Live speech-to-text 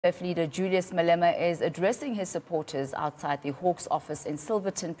EFF leader Julius Malema is addressing his supporters outside the Hawks office in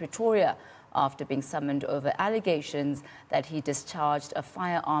Silverton, Pretoria, after being summoned over allegations that he discharged a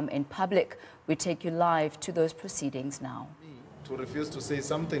firearm in public. We take you live to those proceedings now. To refuse to say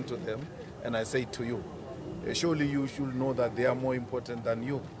something to them, and I say to you, surely you should know that they are more important than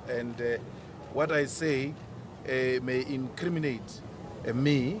you. And what I say may incriminate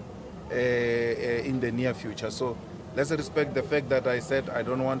me in the near future. So let's respect the fact that I said I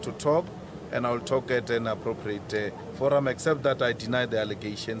don't want to talk, and I'll talk at an appropriate forum, except that I deny the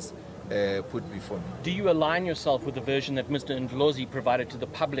allegations put before me. Do you align yourself with the version that Mr. Ndlozi provided to the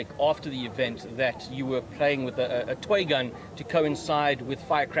public after the event, that you were playing with a toy gun to coincide with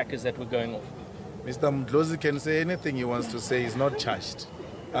firecrackers that were going off? Mr. Ndlozi can say anything he wants to say. He's not charged.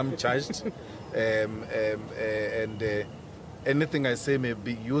 I'm charged. And anything I say may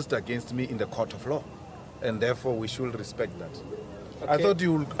be used against me in the court of law. And therefore, we should respect that. Okay. I thought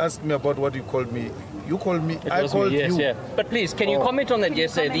you would ask me about what you called me. You called me. I called yes, you. Yeah. But please, can you comment on that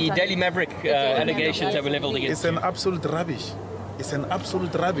yesterday, the Daily Maverick allegations that were leveled against you? It's an absolute rubbish. It's an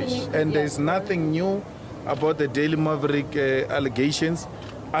absolute rubbish. And there's nothing new about the Daily Maverick allegations.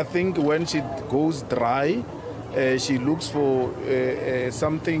 I think when she goes dry, she looks for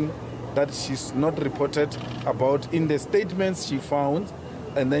something that she's not reported about in the statements she found,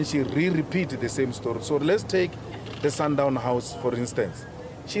 and then she re-repeat the same story. So let's take the Sundown House, for instance.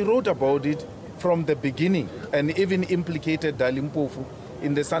 She wrote about it from the beginning and even implicated Dalimpofu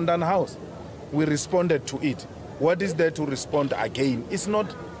in the Sundown House. We responded to it. What is there to respond again? It's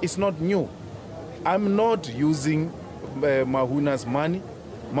not new. I'm not using Mahuna's money.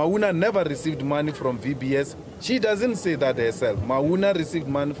 Mahuna never received money from VBS. She doesn't say that herself. Mahuna received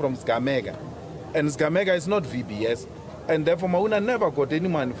money from Sgamega. And Sgamega is not VBS. And therefore, Mahuna never got any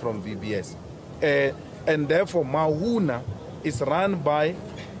money from VBS. And therefore, Mahuna is run by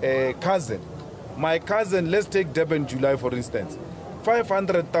a cousin. My cousin, let's take Durban July, for instance.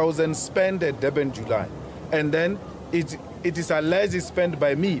 500,000 spent at Durban July. And then it is alleged spent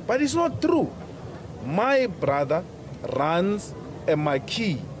by me. But it's not true. My brother runs a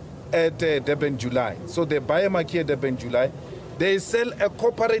marquee at Durban July. So they buy a marquee at Durban July. They sell a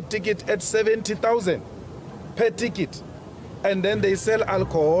corporate ticket at 70,000 per ticket. And then they sell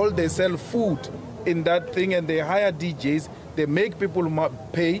alcohol, they sell food in that thing, and they hire DJs. They make people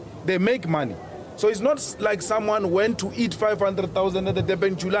pay, they make money. So it's not like someone went to eat 500,000 at the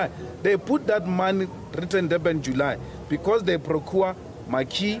Durban July. They put that money written Durban July because they procure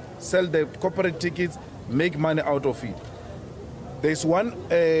marquee, sell the corporate tickets, make money out of it. There's one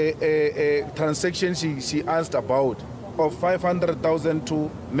transaction she asked about of 500,000 to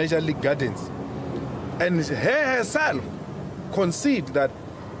Major League Gardens. And her herself concede that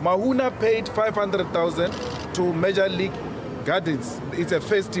Mahuna paid 500,000 to Major League Gardens. It's a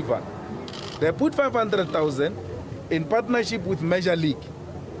festival. They put 500,000 in partnership with Major League.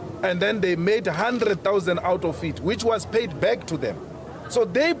 And then they made 100,000 out of it, which was paid back to them. So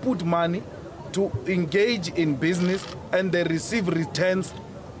they put money to engage in business, and they receive returns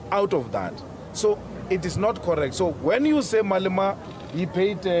out of that. So it is not correct. So when you say Malema, he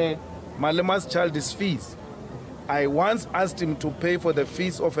paid Malema's child's fees, I once asked him to pay for the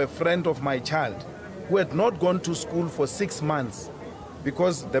fees of a friend of my child who had not gone to school for 6 months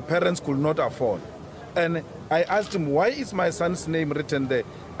because the parents could not afford. And I asked him, why is my son's name written there?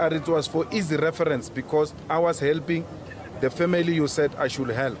 And it was for easy reference because I was helping the family you said I should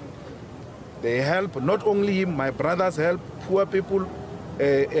help. They help, not only him, my brothers help, poor people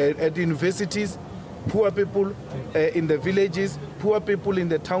at universities, poor people in the villages, poor people in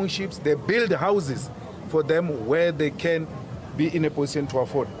the townships. They build houses for them where they can be in a position to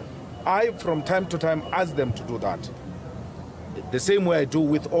afford. I, from time to time, ask them to do that. The same way I do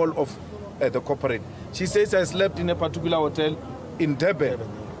with all of the corporate. She says I slept in a particular hotel in Durban.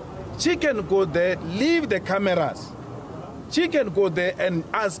 She can go there, leave the cameras. She can go there and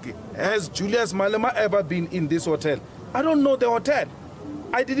ask, has Julius Malema ever been in this hotel? I don't know the hotel.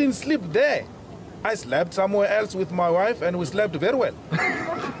 I didn't sleep there. I slept somewhere else with my wife, and we slept very well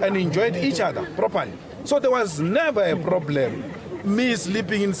and enjoyed each other properly. So there was never a problem. Me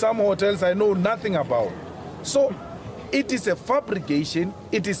sleeping in some hotels I know nothing about. So it is a fabrication.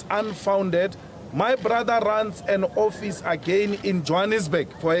 It is unfounded. My brother runs an office again in Johannesburg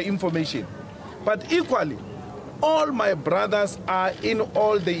for your information. But equally, all my brothers are in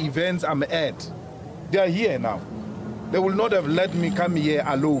all the events I'm at. They are here now. They will not have let me come here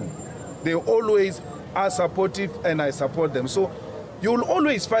alone. They always are supportive, and I support them. So you will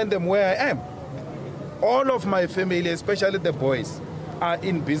always find them where I am. All of my family, especially the boys, are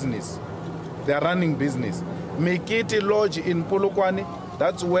in business. They are running business. Mekete Lodge in Polokwane,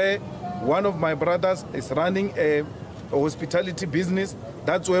 That's where one of my brothers is running a hospitality business.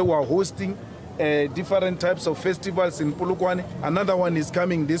 That's where we're hosting different types of festivals in Polokwane. Another one is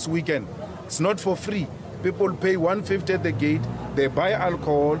coming this weekend. It's not for free. People pay 150 at the gate. They buy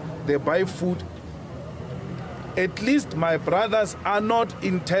alcohol. They buy food. At least my brothers are not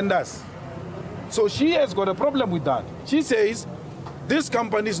in tenders. So she has got a problem with that. She says this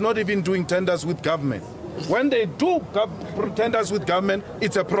company is not even doing tenders with government. When they do tenders with government,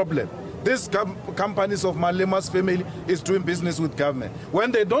 it's a problem. These companies of Malema's family is doing business with government.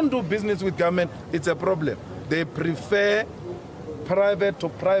 When they don't do business with government, it's a problem. They prefer private to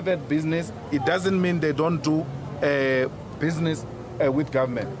private business. It doesn't mean they don't do business with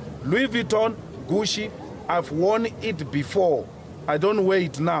government. Louis Vuitton, Gucci, I've worn it before. I don't wear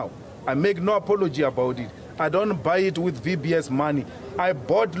it now. I make no apology about it. I don't buy it with VBS money. I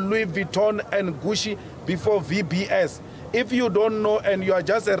bought Louis Vuitton and Gucci before VBS. If you don't know and you are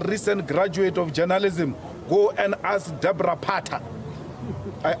just a recent graduate of journalism, go and ask Deborah Patta.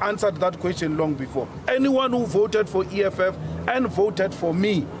 I answered that question long before. Anyone who voted for EFF and voted for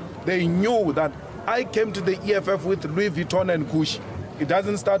me, they knew that I came to the EFF with Louis Vuitton and Gucci. It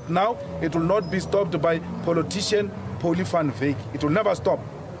doesn't start now. It will not be stopped by politician Polly van Wyk. It will never stop.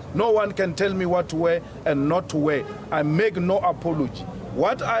 No one can tell me what to wear and not to wear. I make no apology.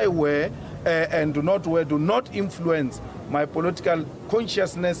 What I wear and do not wear do not influence my political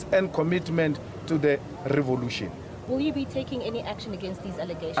consciousness and commitment to the revolution. Will you be taking any action against these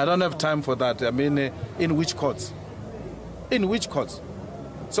allegations? I don't have time for that. I mean, in which courts? In which courts?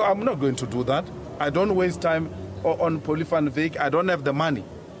 So I'm not going to do that. I don't waste time on Polly van Wyk. I don't have the money.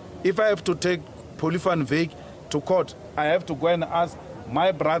 If I have to take Polly van Wyk to court, I have to go and ask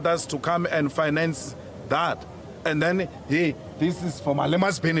my brothers to come and finance that. And then, hey, this is for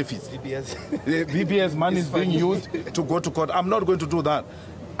Malema's benefits. VBS money is being used to go to court. I'm not going to do that.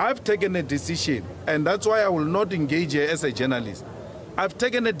 I've taken a decision, and that's why I will not engage her as a journalist. I've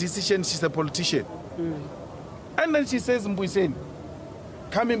taken a decision. She's a politician. And then she says, Mbuyiseni,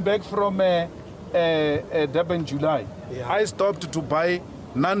 coming back from Durban, July, I stopped to buy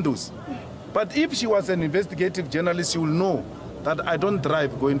Nando's. But if she was an investigative journalist, she will know that I don't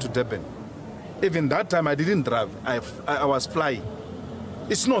drive going to Durban. Even that time, I didn't drive. I was flying.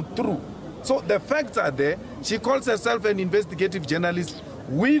 It's not true. So the facts are there. She calls herself an investigative journalist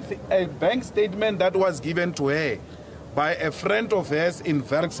with a bank statement that was given to her by a friend of hers in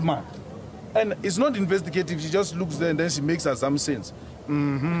Werksman. And it's not investigative. She just looks there and then she makes assumptions.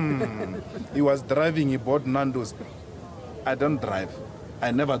 He was driving. He bought Nando's. I don't drive.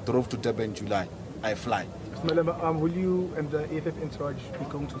 I never drove to Durban, July. I fly. Malema, will you and the EFF in charge be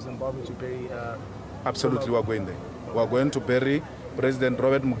going to Zimbabwe to bury... Absolutely, we're going there. We're going to bury President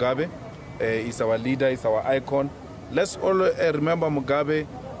Robert Mugabe. He's our leader, he's our icon. Let's all remember Mugabe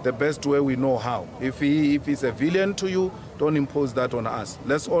the best way we know how. If he's a villain to you, don't impose that on us.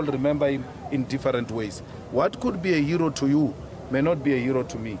 Let's all remember him in different ways. What could be a hero to you may not be a hero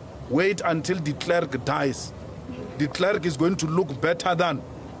to me. Wait until de Klerk dies. De Klerk is going to look better than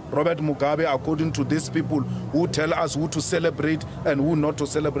Robert Mugabe, according to these people who tell us who to celebrate and who not to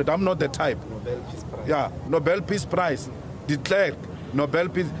celebrate. I'm not the type. Nobel Peace Prize. Yeah, Nobel Peace Prize. De Klerk,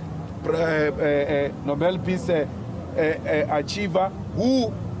 Nobel Peace achiever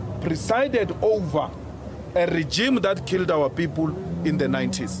who presided over a regime that killed our people in the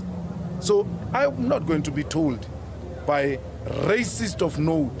 90s. So I'm not going to be told by racists of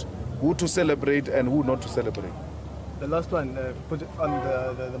note who to celebrate and who not to celebrate. The last one, put it on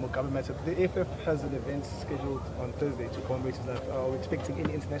the Mugabe matter. The EFF has an event scheduled on Thursday to commemorate his life. Are we expecting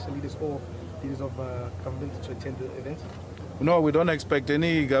any international leaders or leaders of government to attend the event? No, we don't expect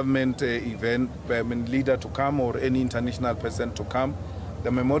any government leader to come or any international person to come.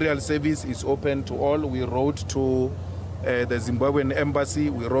 The memorial service is open to all. We wrote to the Zimbabwean embassy,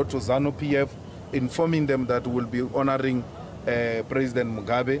 we wrote to ZANU-PF, informing them that we'll be honoring President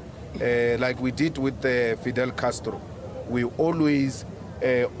Mugabe, like we did with Fidel Castro. We always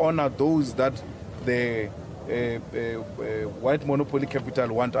honor those that the white monopoly capital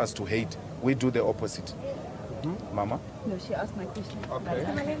want us to hate. We do the opposite. Mama? No, she asked my question. Okay.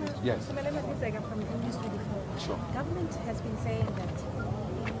 Mr. Malema, Yes. Mr. Malema, this is from News 24. Sure. Government has been saying that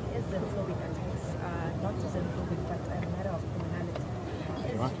it is xenophobic attacks, not xenophobic, but a matter of criminality.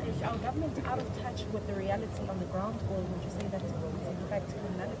 Is our government out of touch with the reality on the ground, or would you say that it's in fact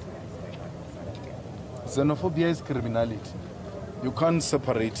criminality that's going on in South Africa? Xenophobia is criminality. You can't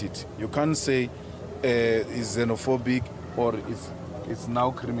separate it. You can't say it's xenophobic or it's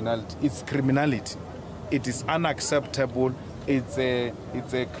now criminality. It's criminality. It is unacceptable. It's a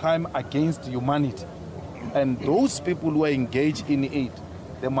crime against humanity. And those people who are engaged in it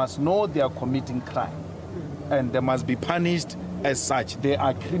they must know they are committing crime. And they must be punished as such. They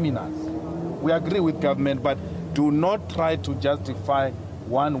are criminals. We agree with government, but do not try to justify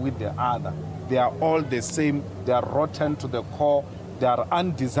one with the other. They are all the same. They are rotten to the core. They are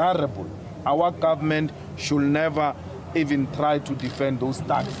undesirable. Our government should never even try to defend those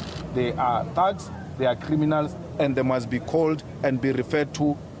thugs. They are thugs, they are criminals, and they must be called and be referred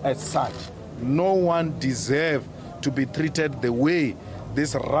to as such. No one deserves to be treated the way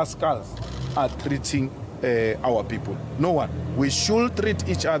these rascals are treating our people. No one. We should treat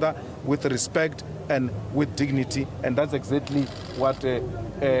each other with respect and with dignity, and that's exactly what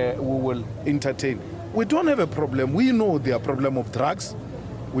we will entertain. We don't have a problem. We know there are problems of drugs.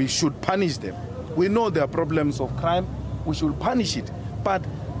 We should punish them. We know there are problems of crime. We should punish it. But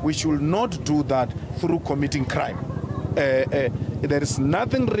we should not do that through committing crime. There is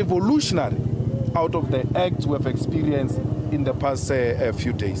nothing revolutionary out of the acts we have experienced in the past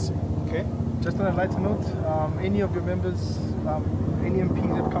few days. Okay. Just on a lighter note, any of your members, any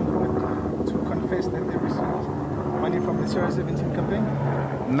MPs have come forward to confess that they received money from the Sierra 17 campaign?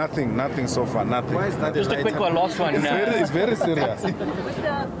 Nothing so far, nothing. Why is that? Just a quick one, last one. It's very serious.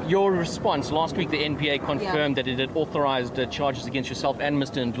 Your response, last week the NPA confirmed that it had authorized charges against yourself and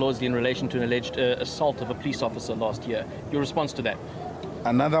Mr. Ndlozi in relation to an alleged assault of a police officer last year. Your response to that?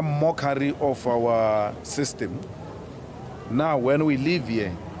 Another mockery of our system. Now, when we live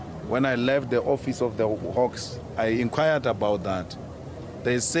here, when I left the office of the Hawks, I inquired about that.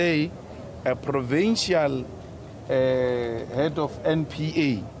 They say a provincial head of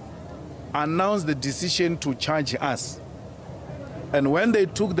NPA announced the decision to charge us. And when they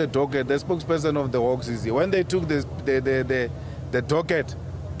took the docket, the spokesperson of the Hawks is here, when they took the docket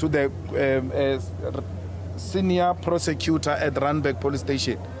to the senior prosecutor at Randburg police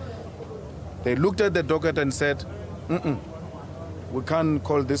station, they looked at the docket and said, we can't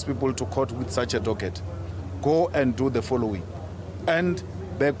call these people to court with such a docket. Go and do the following. And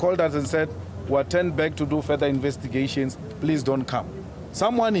they called us and said, we're turned back to do further investigations. Please don't come.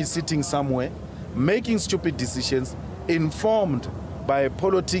 Someone is sitting somewhere, making stupid decisions, informed by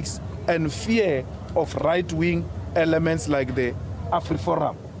politics and fear of right-wing elements like the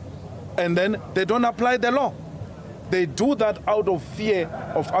AfriForum. And then they don't apply the law. They do that out of fear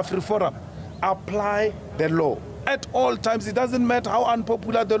of AfriForum. Apply the law. At all times, it doesn't matter how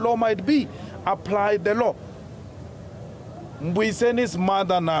unpopular the law might be. Apply the law. Mbuyiseni's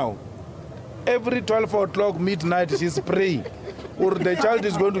mother now, every 12 o'clock midnight, she's praying, or the child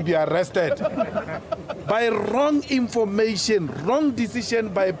is going to be arrested. By wrong information, wrong decision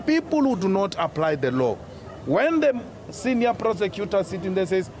by people who do not apply the law. When the senior prosecutor sitting there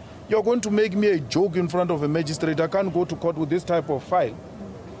says, you're going to make me a joke in front of a magistrate, I can't go to court with this type of file.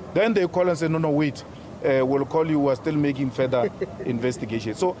 Then they call and say, no, wait. We'll call you, we're still making further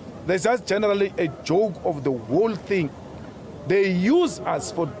investigation. So there's just generally a joke of the whole thing. They use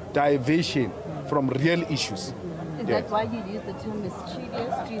us for diversion from real issues. Is that why you use the term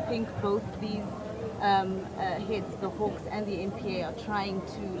mischievous? Do you think both these heads, the Hawks and the NPA, are trying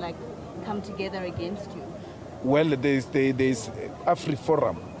to come together against you? Well, there's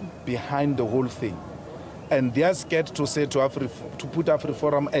AfriForum behind the whole thing. And they are scared to say to put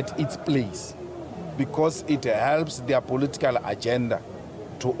AfriForum at its place, because it helps their political agenda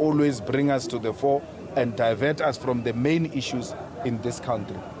to always bring us to the fore and divert us from the main issues in this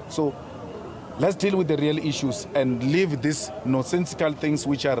country. So let's deal with the real issues and leave these nonsensical things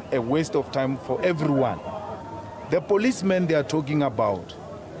which are a waste of time for everyone. The policeman they are talking about,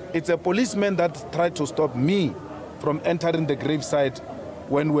 it's a policeman that tried to stop me from entering the gravesite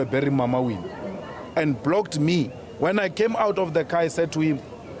when we were burying Mama Win and blocked me. When I came out of the car, I said to him,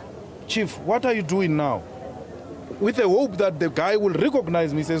 Chief, what are you doing now? With the hope that the guy will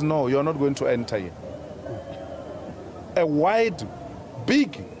recognize me. He says, no, you're not going to enter here. A wide,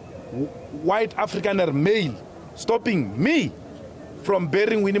 big, white Afrikaner male stopping me from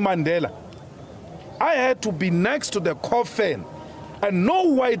burying Winnie Mandela. I had to be next to the coffin, and no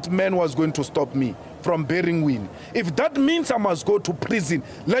white man was going to stop me from burying Winnie. If that means I must go to prison,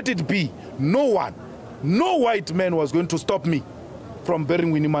 let it be. No one, no white man was going to stop me from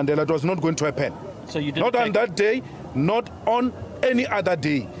burying Winnie Mandela. It was not going to happen. So you didn't not on that day, not on any other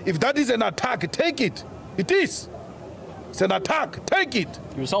day. If that is an attack, take it. It is. It's an attack. Take it.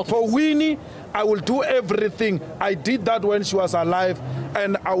 You assaulted For Winnie, I will do everything. I did that when she was alive,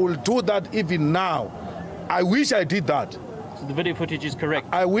 and I will do that even now. I wish I did that. So the video footage is correct.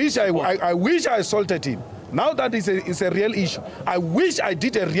 I wish I assaulted him. Now that is a real issue. I wish I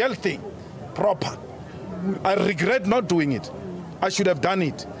did a real thing, proper. I regret not doing it. I should have done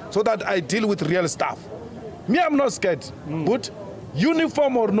it so that I deal with real stuff. Me, I'm not scared. But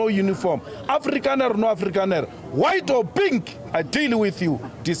uniform or no uniform, Afrikaner or no Afrikaner, white or pink, I deal with you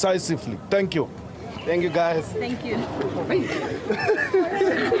decisively. Thank you. Thank you, guys. Thank you.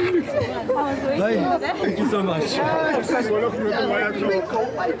 Thank you so much.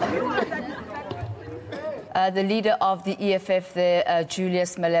 The leader of the EFF there,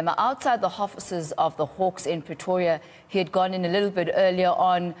 Julius Malema, outside the offices of the Hawks in Pretoria. He had gone in a little bit earlier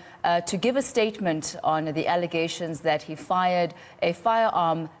on to give a statement on the allegations that he fired a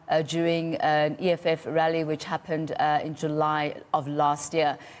firearm during an EFF rally which happened in July of last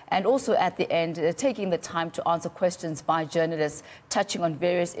year. And also at the end, taking the time to answer questions by journalists, touching on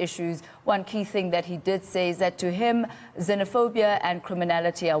various issues. One key thing that he did say is that to him, xenophobia and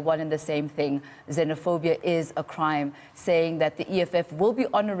criminality are one and the same thing. Xenophobia is a crime, saying that the EFF will be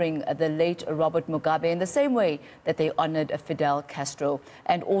honoring the late Robert Mugabe in the same way that they honored Fidel Castro.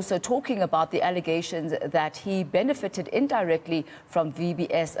 And also talking about the allegations that he benefited indirectly from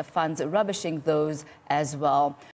VBS funds, rubbishing those as well.